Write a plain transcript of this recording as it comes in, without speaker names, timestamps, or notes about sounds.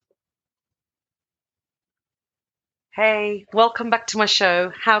Hey, welcome back to my show,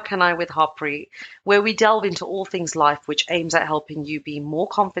 How Can I with Harpreet, where we delve into all things life which aims at helping you be more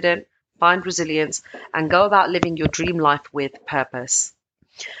confident, find resilience, and go about living your dream life with purpose.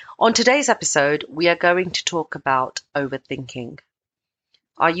 On today's episode, we are going to talk about overthinking.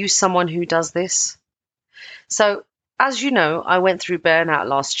 Are you someone who does this? So, as you know, I went through burnout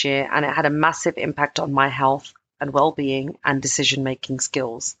last year and it had a massive impact on my health and well being and decision making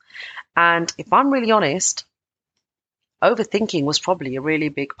skills. And if I'm really honest, overthinking was probably a really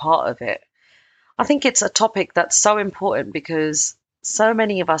big part of it. I think it's a topic that's so important because so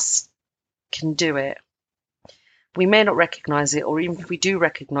many of us can do it. We may not recognize it, or even if we do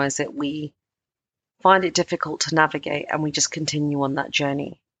recognize it, we find it difficult to navigate and we just continue on that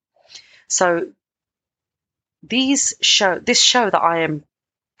journey. So this show that I am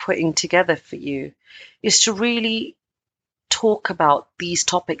putting together for you is to really talk about these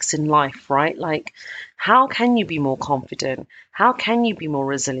topics in life, right? Like, how can you be more confident? How can you be more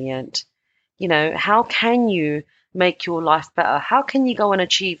resilient? How can you make your life better? How can you go and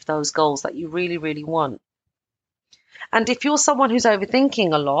achieve those goals that you really, really want? And if you're someone who's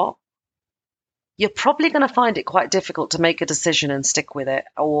overthinking a lot, you're probably going to find it quite difficult to make a decision and stick with it.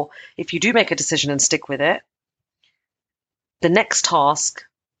 Or if you do make a decision and stick with it, the next task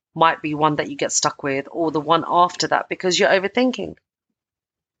might be one that you get stuck with, or the one after that, because you're overthinking.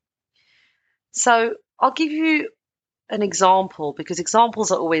 So I'll give you an example because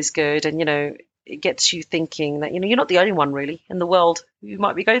examples are always good, and it gets you thinking that you're not the only one really in the world who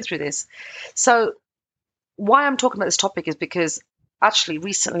might be going through this. So why I'm talking about this topic is because actually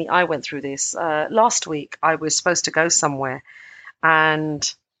recently I went through this. Last week I was supposed to go somewhere,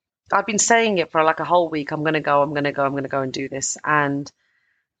 and I've been saying it for like a whole week. I'm going to go, I'm going to go, I'm going to go and do this. And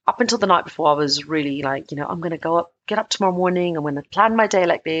up until the night before, I was really like, I'm going to get up tomorrow morning. I'm going to plan my day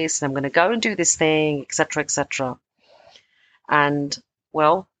like this, and I'm going to go and do this thing, etc., etc. And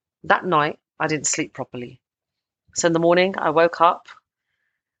well, that night I didn't sleep properly. So in the morning, I woke up,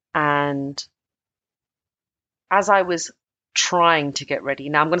 and as I was trying to get ready,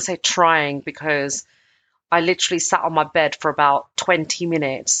 now I'm going to say trying because I literally sat on my bed for about 20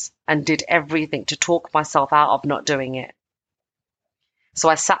 minutes and did everything to talk myself out of not doing it. So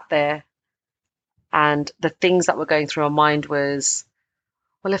I sat there, and the things that were going through my mind was,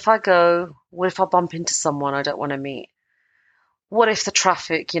 well, if I go, what if I bump into someone I don't want to meet? What if the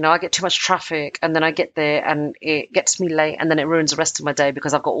traffic, I get too much traffic and then I get there and it gets me late and then it ruins the rest of my day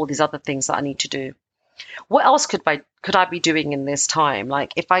because I've got all these other things that I need to do. What else could I be doing in this time?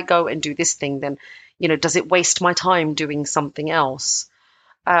 Like, if I go and do this thing, then, does it waste my time doing something else?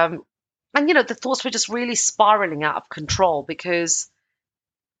 And the thoughts were just really spiraling out of control because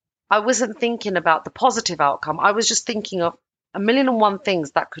I wasn't thinking about the positive outcome. I was just thinking of a million and one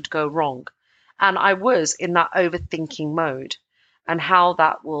things that could go wrong. And I was in that overthinking mode, and how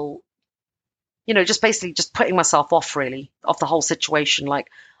that will, just basically just putting myself off really, of the whole situation. Like,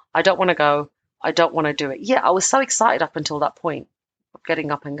 I don't want to go. I don't want to do it. Yeah, I was so excited up until that point of getting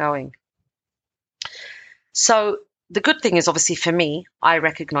up and going. So the good thing is, obviously for me, I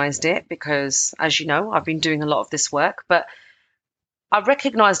recognized it because, as you know, I've been doing a lot of this work, but I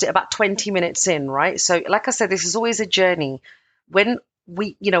recognized it about 20 minutes in, right? So like I said, this is always a journey. When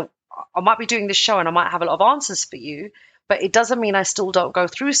I might be doing this show and I might have a lot of answers for you, but it doesn't mean I still don't go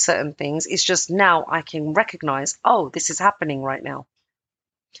through certain things. It's just now I can recognize, oh, this is happening right now.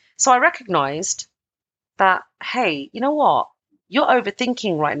 So I recognized that, hey, you know what? You're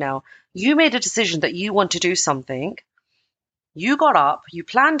overthinking right now. You made a decision that you want to do something. You got up, you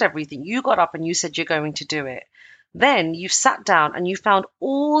planned everything. You got up and you said you're going to do it. Then you've sat down and you found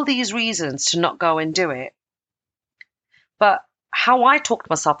all these reasons to not go and do it. But how I talked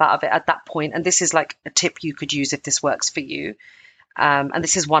myself out of it at that point, and this is like a tip you could use if this works for you, and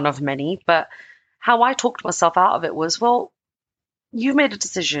this is one of many, but how I talked myself out of it was, well, you made a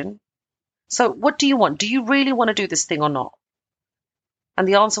decision. So what do you want? Do you really want to do this thing or not? And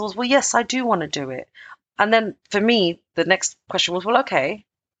the answer was, well, yes, I do want to do it. And then for me, the next question was, well, okay.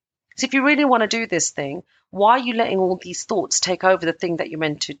 So if you really want to do this thing, why are you letting all these thoughts take over the thing that you're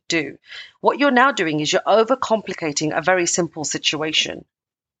meant to do? What you're now doing is you're overcomplicating a very simple situation.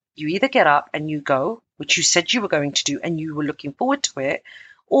 You either get up and you go, which you said you were going to do and you were looking forward to it,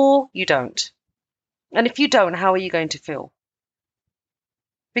 or you don't. And if you don't, how are you going to feel?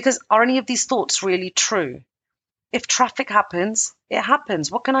 Because are any of these thoughts really true? If traffic happens, it happens.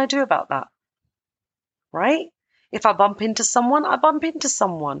 What can I do about that? Right? If I bump into someone, I bump into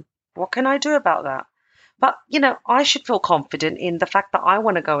someone. What can I do about that? But, I should feel confident in the fact that I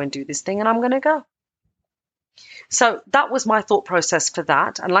want to go and do this thing and I'm going to go. So that was my thought process for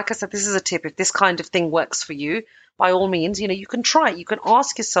that. And like I said, this is a tip. If this kind of thing works for you, by all means, you can try it. You can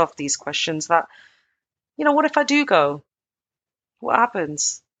ask yourself these questions that, what if I do go? What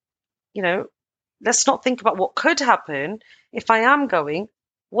happens? You know, let's not think about what could happen. If I am going,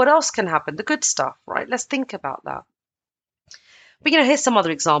 what else can happen? The good stuff, right? Let's think about that. But here's some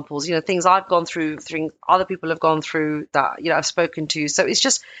other examples. Things I've gone through, things other people have gone through that I've spoken to. So it's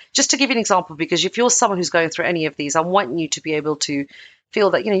just to give you an example, because if you're someone who's going through any of these, I want you to be able to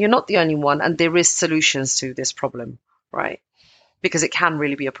feel that you're not the only one, and there is solutions to this problem, right? Because it can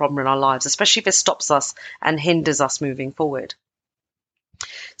really be a problem in our lives, especially if it stops us and hinders us moving forward.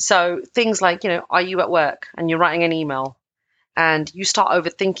 So things like, are you at work and you're writing an email and you start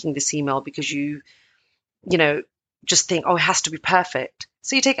overthinking this email because you just think, oh, it has to be perfect.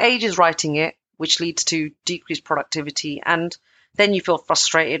 So you take ages writing it, which leads to decreased productivity, and then you feel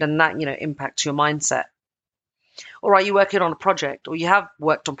frustrated, and that, impacts your mindset. Or are you working on a project, or you have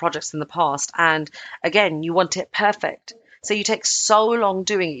worked on projects in the past, and again, you want it perfect. So you take so long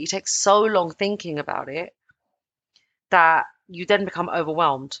doing it, you take so long thinking about it, that you then become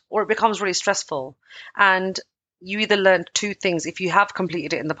overwhelmed, or it becomes really stressful. And you either learn two things. If you have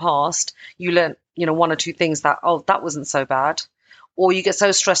completed it in the past, you learn, one or two things that, oh, that wasn't so bad. Or you get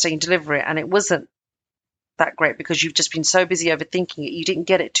so stressed and you deliver it and it wasn't that great because you've just been so busy overthinking it. You didn't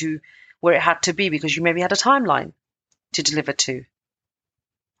get it to where it had to be because you maybe had a timeline to deliver to,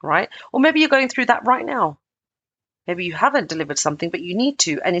 right? Or maybe you're going through that right now. Maybe you haven't delivered something, but you need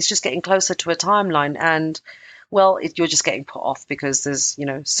to, and it's just getting closer to a timeline. And, well, you're just getting put off because there's,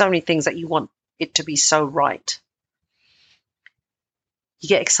 so many things that you want it to be so right. You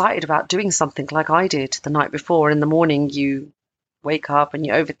get excited about doing something like I did the night before. In the morning, you wake up and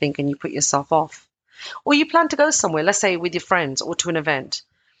you overthink and you put yourself off. Or you plan to go somewhere, let's say with your friends or to an event.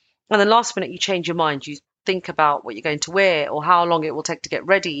 And then last minute, you change your mind. You think about what you're going to wear, or how long it will take to get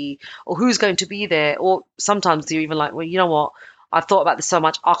ready, or who's going to be there. Or sometimes you're even like, well, you know what? I've thought about this so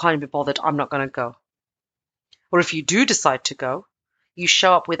much, I can't even be bothered. I'm not going to go. Or if you do decide to go, you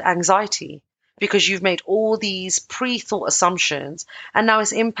show up with anxiety because you've made all these pre-thought assumptions, and now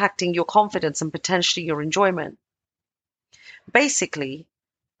it's impacting your confidence and potentially your enjoyment. Basically,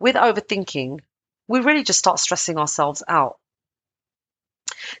 with overthinking, we really just start stressing ourselves out.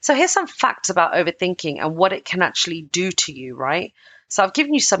 So here's some facts about overthinking and what it can actually do to you, right? So I've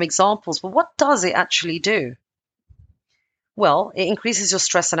given you some examples, but what does it actually do? Well, it increases your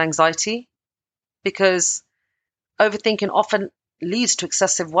stress and anxiety because overthinking often leads to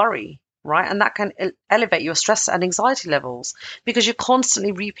excessive worry, right? And that can elevate your stress and anxiety levels because you're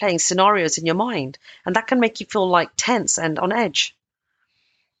constantly replaying scenarios in your mind, and that can make you feel like tense and on edge.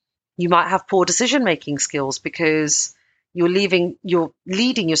 You might have poor decision-making skills because you're leading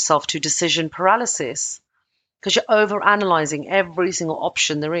yourself to decision paralysis because you're over-analyzing every single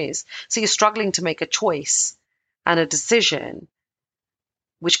option there is. So you're struggling to make a choice and a decision,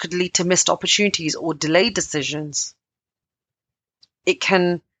 which could lead to missed opportunities or delayed decisions. It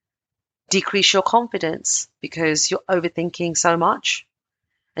can decrease your confidence because you're overthinking so much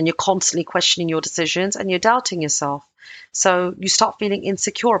and you're constantly questioning your decisions and you're doubting yourself. So you start feeling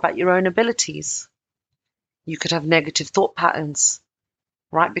insecure about your own abilities. You could have negative thought patterns,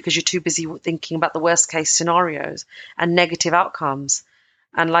 right? Because you're too busy thinking about the worst case scenarios and negative outcomes.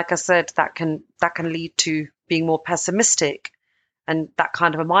 And like I said, that can lead to being more pessimistic and that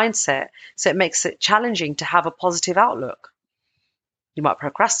kind of a mindset. So it makes it challenging to have a positive outlook. You might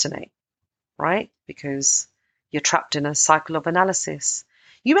procrastinate, right? Because you're trapped in a cycle of analysis.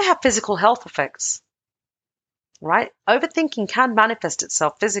 You may have physical health effects, right? Overthinking can manifest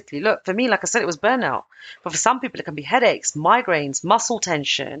itself physically. Look, for me, like I said, it was burnout. But for some people, it can be headaches, migraines, muscle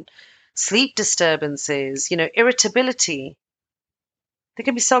tension, sleep disturbances, irritability. There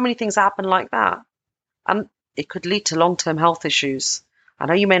can be so many things that happen like that. And it could lead to long-term health issues. I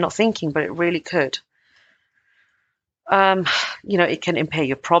know you may not thinking, but it really could. It can impair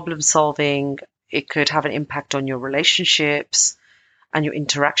your problem solving. It could have an impact on your relationships and your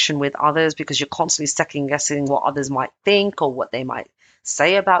interaction with others because you're constantly second guessing what others might think or what they might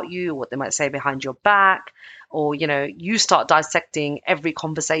say about you, what they might say behind your back, or, you start dissecting every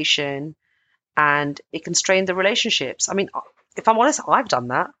conversation and it can strain the relationships. I mean, if I'm honest, I've done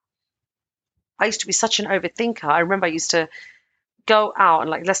that. I used to be such an overthinker. I remember I used to go out and,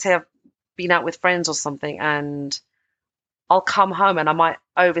 like, let's say I've been out with friends or something and I'll come home and I might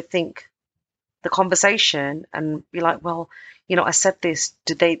overthink the conversation and be like, well, I said this,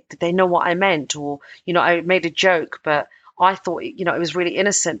 did they know what I meant? Or, I made a joke, but I thought, it was really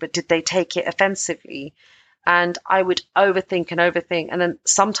innocent, but did they take it offensively? And I would overthink. And then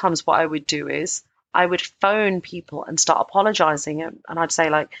sometimes what I would do is I would phone people and start apologizing. And I'd say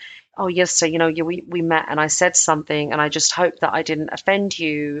like, oh, yes, so, yeah, we met and I said something and I just hope that I didn't offend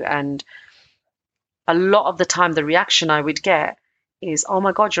you. And a lot of the time, the reaction I would get is, oh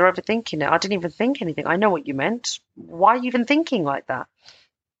my God, you're overthinking it. I didn't even think anything. I know what you meant. Why are you even thinking like that?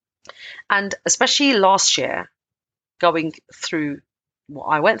 And especially last year, going through what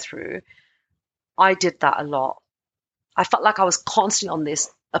I went through, I did that a lot. I felt like I was constantly on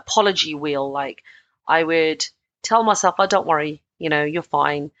this apology wheel. Like I would tell myself, oh, don't worry, you're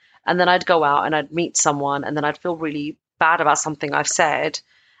fine. And then I'd go out and I'd meet someone and then I'd feel really bad about something I've said.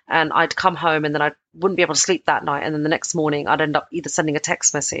 And I'd come home and then I wouldn't be able to sleep that night. And then the next morning I'd end up either sending a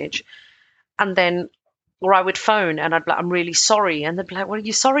text message and then, or I would phone and I'd be like, I'm really sorry. And they'd be like, what are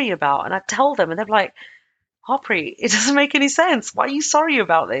you sorry about? And I'd tell them and they'd be like, Harpreet, it doesn't make any sense. Why are you sorry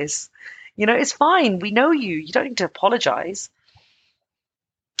about this? It's fine. We know you. You don't need to apologize.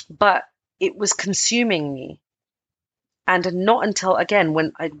 But it was consuming me. And not until, again,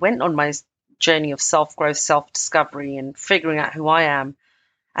 when I went on my journey of self-growth, self-discovery, and figuring out who I am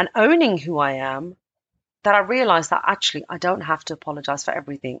and owning who I am, that I realized that actually I don't have to apologize for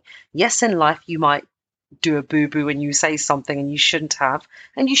everything. Yes, in life, you might do a boo-boo and you say something and you shouldn't have,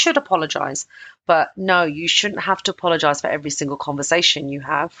 and you should apologize. But no, you shouldn't have to apologize for every single conversation you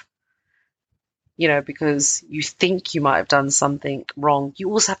have. Because you think you might have done something wrong. You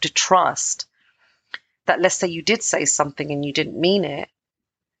also have to trust that, let's say you did say something and you didn't mean it.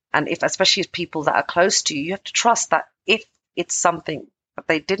 And if, especially as people that are close to you, you have to trust that if it's something that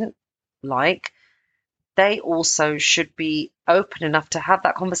they didn't like, they also should be open enough to have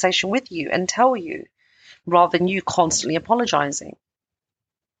that conversation with you and tell you, rather than you constantly apologizing.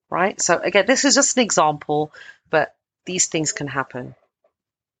 Right? So again, this is just an example, but these things can happen.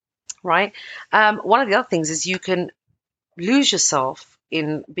 Right? One of the other things is you can lose yourself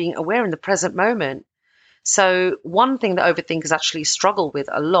in being aware in the present moment. So one thing that overthinkers actually struggle with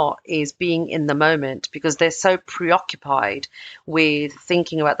a lot is being in the moment, because they're so preoccupied with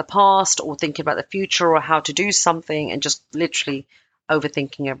thinking about the past or thinking about the future or how to do something and just literally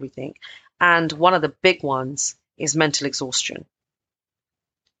overthinking everything. And one of the big ones is mental exhaustion.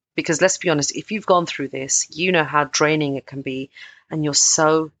 Because let's be honest, if you've gone through this, you know how draining it can be, and you're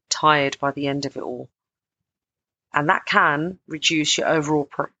so tired by the end of it all. And that can reduce your overall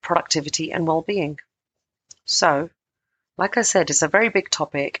productivity and well-being. So, like I said, it's a very big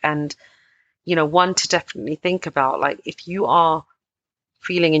topic, and, one to definitely think about. Like, if you are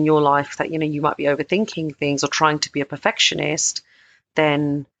feeling in your life that, you might be overthinking things or trying to be a perfectionist,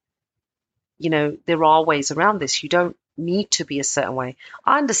 then, there are ways around this. You don't need to be a certain way.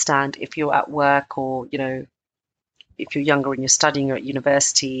 I understand if you're at work or, if you're younger and you're studying, you're at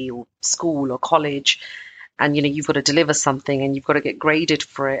university or school or college, and you've got to deliver something and you've got to get graded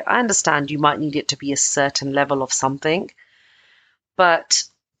for it. I understand you might need it to be a certain level of something. But,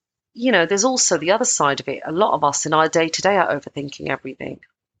 there's also the other side of it. A lot of us in our day-to-day are overthinking everything.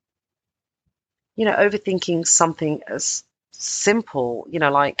 Overthinking something as simple,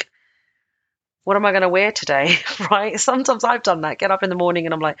 like, what am I going to wear today? Right? Sometimes I've done that. Get up in the morning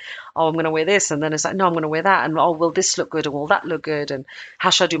and I'm like, oh, I'm going to wear this. And then it's like, no, I'm going to wear that. And, oh, will this look good? Or will that look good? And how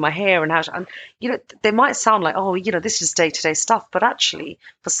should I do my hair? And they might sound like, oh, this is day-to-day stuff. But actually,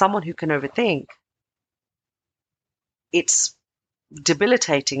 for someone who can overthink, it's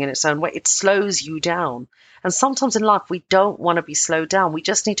debilitating in its own way. It slows you down. And sometimes in life, we don't want to be slowed down. We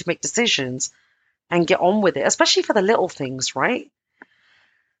just need to make decisions and get on with it, especially for the little things, right?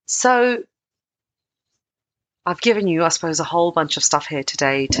 So I've given you, I suppose, a whole bunch of stuff here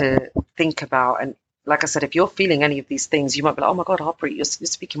today to think about. And like I said, if you're feeling any of these things, you might be like, oh my God, Harpreet, you're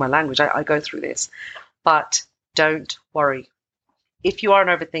speaking my language. I go through this. But don't worry. If you are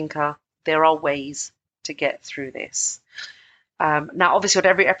an overthinker, there are ways to get through this. Now, obviously, with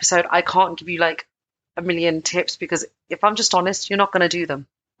every episode, I can't give you like a million tips, because if I'm just honest, you're not going to do them,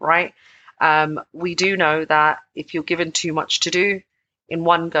 right? We do know that if you're given too much to do in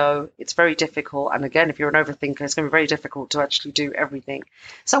one go, it's very difficult. And again, if you're an overthinker, it's going to be very difficult to actually do everything.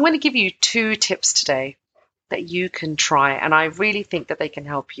 So I'm going to give you 2 tips today that you can try, and I really think that they can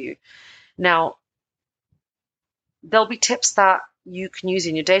help you. Now, there'll be tips that you can use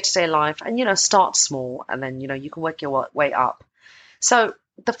in your day-to-day life, and start small, and then you can work your way up. So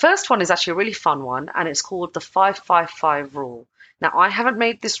the first one is actually a really fun one, and it's called the 5-5-5 rule. Now, I haven't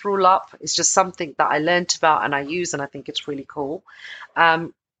made this rule up. It's just something that I learned about and I use, and I think it's really cool.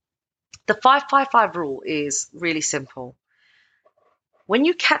 The 5-5-5 rule is really simple. When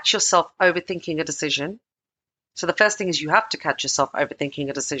you catch yourself overthinking a decision, so the first thing is you have to catch yourself overthinking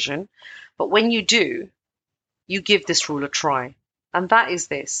a decision, but when you do, you give this rule a try. And that is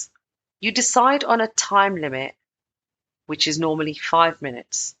this: You decide on a time limit, which is normally 5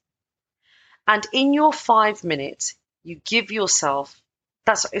 minutes. And in your 5 minutes, you give yourself,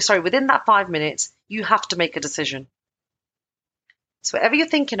 within that 5 minutes, you have to make a decision. So whatever you're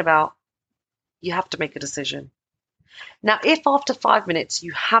thinking about, you have to make a decision. Now, if after 5 minutes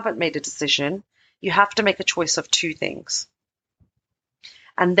you haven't made a decision, you have to make a choice of two things.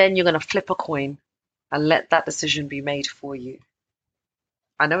 And then you're going to flip a coin and let that decision be made for you.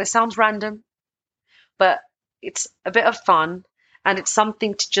 I know it sounds random, but it's a bit of fun and it's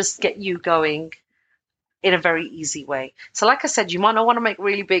something to just get you going in a very easy way. So like I said, you might not want to make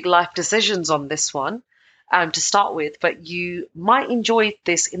really big life decisions on this one to start with, but you might enjoy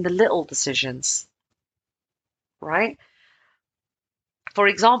this in the little decisions, right? For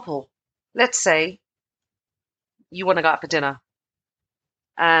example, let's say you want to go out for dinner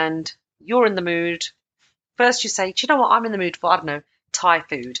and you're in the mood. First you say, do you know what? I'm in the mood for, I don't know, Thai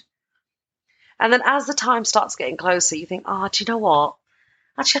food. And then as the time starts getting closer, you think, do you know what?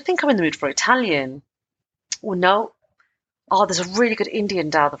 Actually, I think I'm in the mood for Italian. Or no, there's a really good Indian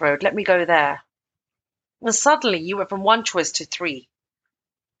down the road. Let me go there. And suddenly you went from one choice to three.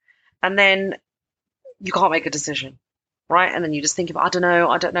 And then you can't make a decision, right? And then you just think about,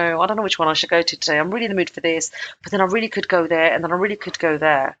 I don't know which one I should go to today. I'm really in the mood for this, but then I really could go there, and then I really could go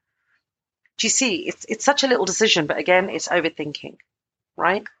there. Do you see? It's such a little decision, but again, it's overthinking,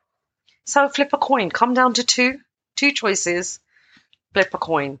 right? So flip a coin. Come down to two choices, flip a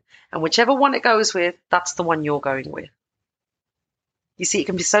coin. And whichever one it goes with, that's the one you're going with. You see, it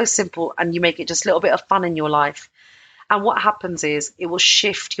can be so simple and you make it just a little bit of fun in your life. And what happens is it will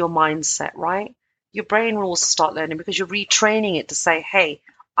shift your mindset, right? Your brain will also start learning because you're retraining it to say, hey,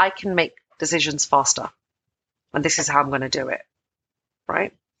 I can make decisions faster. And this is how I'm going to do it,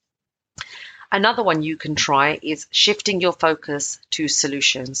 right? Another one you can try is shifting your focus to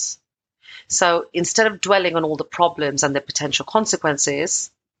solutions. So instead of dwelling on all the problems and the potential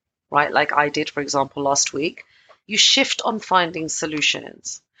consequences, right, like I did, for example, last week, you shift on finding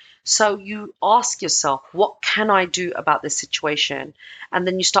solutions. So you ask yourself, what can I do about this situation? And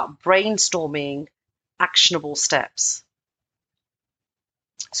then you start brainstorming actionable steps.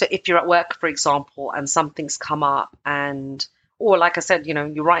 So if you're at work, for example, and something's come up or like I said,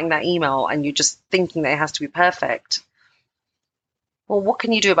 you're writing that email and you're just thinking that it has to be perfect. Well, what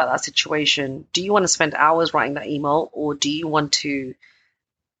can you do about that situation? Do you want to spend hours writing that email, or do you want to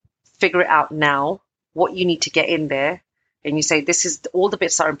figure it out now, what you need to get in there? And you say, this is all the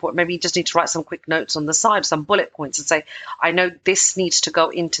bits that are important. Maybe you just need to write some quick notes on the side, some bullet points, and say, I know this needs to go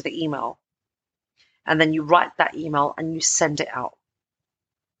into the email. And then you write that email and you send it out.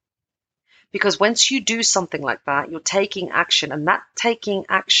 Because once you do something like that, you're taking action, and that taking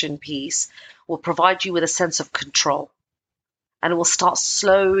action piece will provide you with a sense of control. And it will start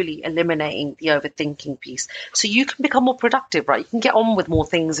slowly eliminating the overthinking piece. So you can become more productive, right? You can get on with more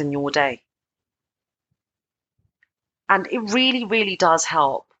things in your day. And it really, really does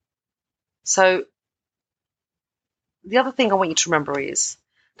help. So the other thing I want you to remember is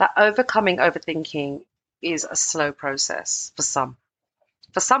that overcoming overthinking is a slow process for some.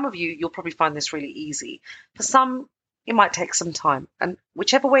 For some of you, you'll probably find this really easy. For some, it might take some time. And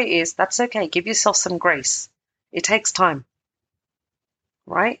whichever way it is, that's okay. Give yourself some grace. It takes time,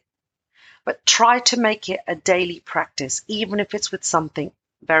 right? But try to make it a daily practice, even if it's with something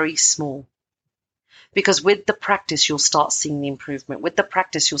very small. Because with the practice, you'll start seeing the improvement. With the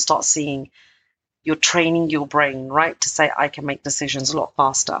practice, you'll start seeing you're training your brain, right, to say, I can make decisions a lot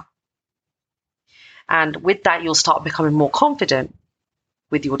faster. And with that, you'll start becoming more confident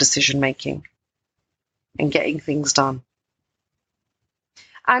with your decision making and getting things done.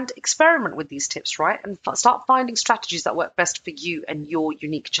 And experiment with these tips, right? And start finding strategies that work best for you and your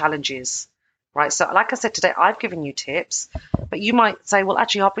unique challenges, right? So like I said today, I've given you tips, but you might say, well,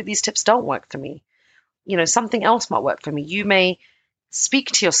 actually, Harpreet, these tips don't work for me. Something else might work for me. You may speak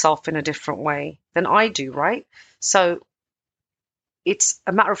to yourself in a different way than I do, right? So it's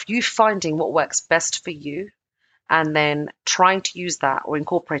a matter of you finding what works best for you and then trying to use that or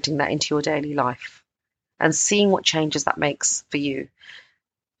incorporating that into your daily life and seeing what changes that makes for you.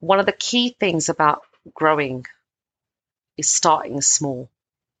 One of the key things about growing is starting small.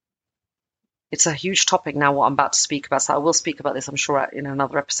 It's a huge topic now, what I'm about to speak about. So I will speak about this, I'm sure, in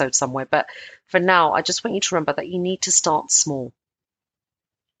another episode somewhere. But for now, I just want you to remember that you need to start small.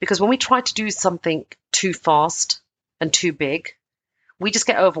 Because when we try to do something too fast and too big, we just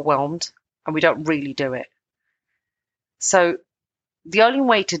get overwhelmed and we don't really do it. So the only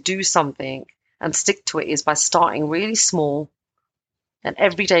way to do something and stick to it is by starting really small and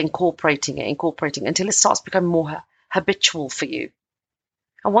every day incorporating it until it starts becoming more habitual for you.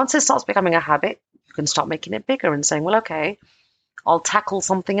 And once it starts becoming a habit, you can start making it bigger and saying, well, okay, I'll tackle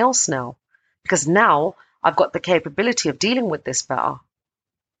something else now because now I've got the capability of dealing with this better.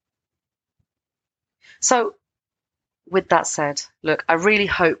 So, with that said, look, I really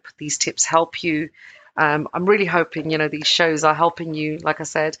hope these tips help you. I'm really hoping, these shows are helping you, like I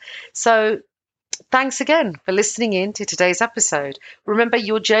said. So, thanks again for listening in to today's episode. Remember,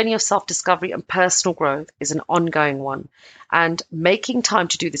 your journey of self-discovery and personal growth is an ongoing one, and making time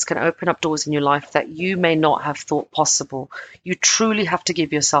to do this can open up doors in your life that you may not have thought possible. You truly have to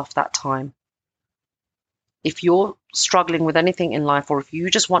give yourself that time. If you're struggling with anything in life, or if you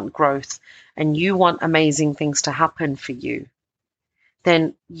just want growth and you want amazing things to happen for you,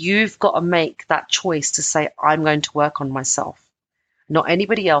 then you've got to make that choice to say, I'm going to work on myself, not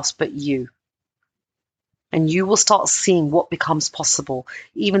anybody else but you. And you will start seeing what becomes possible.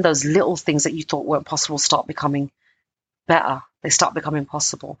 Even those little things that you thought weren't possible start becoming better. They start becoming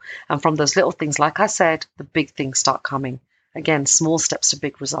possible. And from those little things, like I said, the big things start coming. Again, small steps to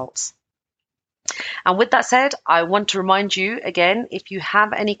big results. And with that said, I want to remind you again, if you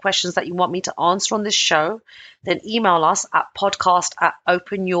have any questions that you want me to answer on this show, then email us at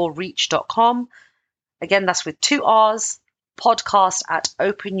podcast@openyourreach.com. Again, that's with 2 R's,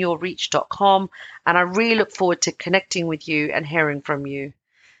 podcast@openyourreach.com. And I really look forward to connecting with you and hearing from you.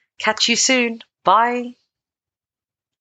 Catch you soon. Bye.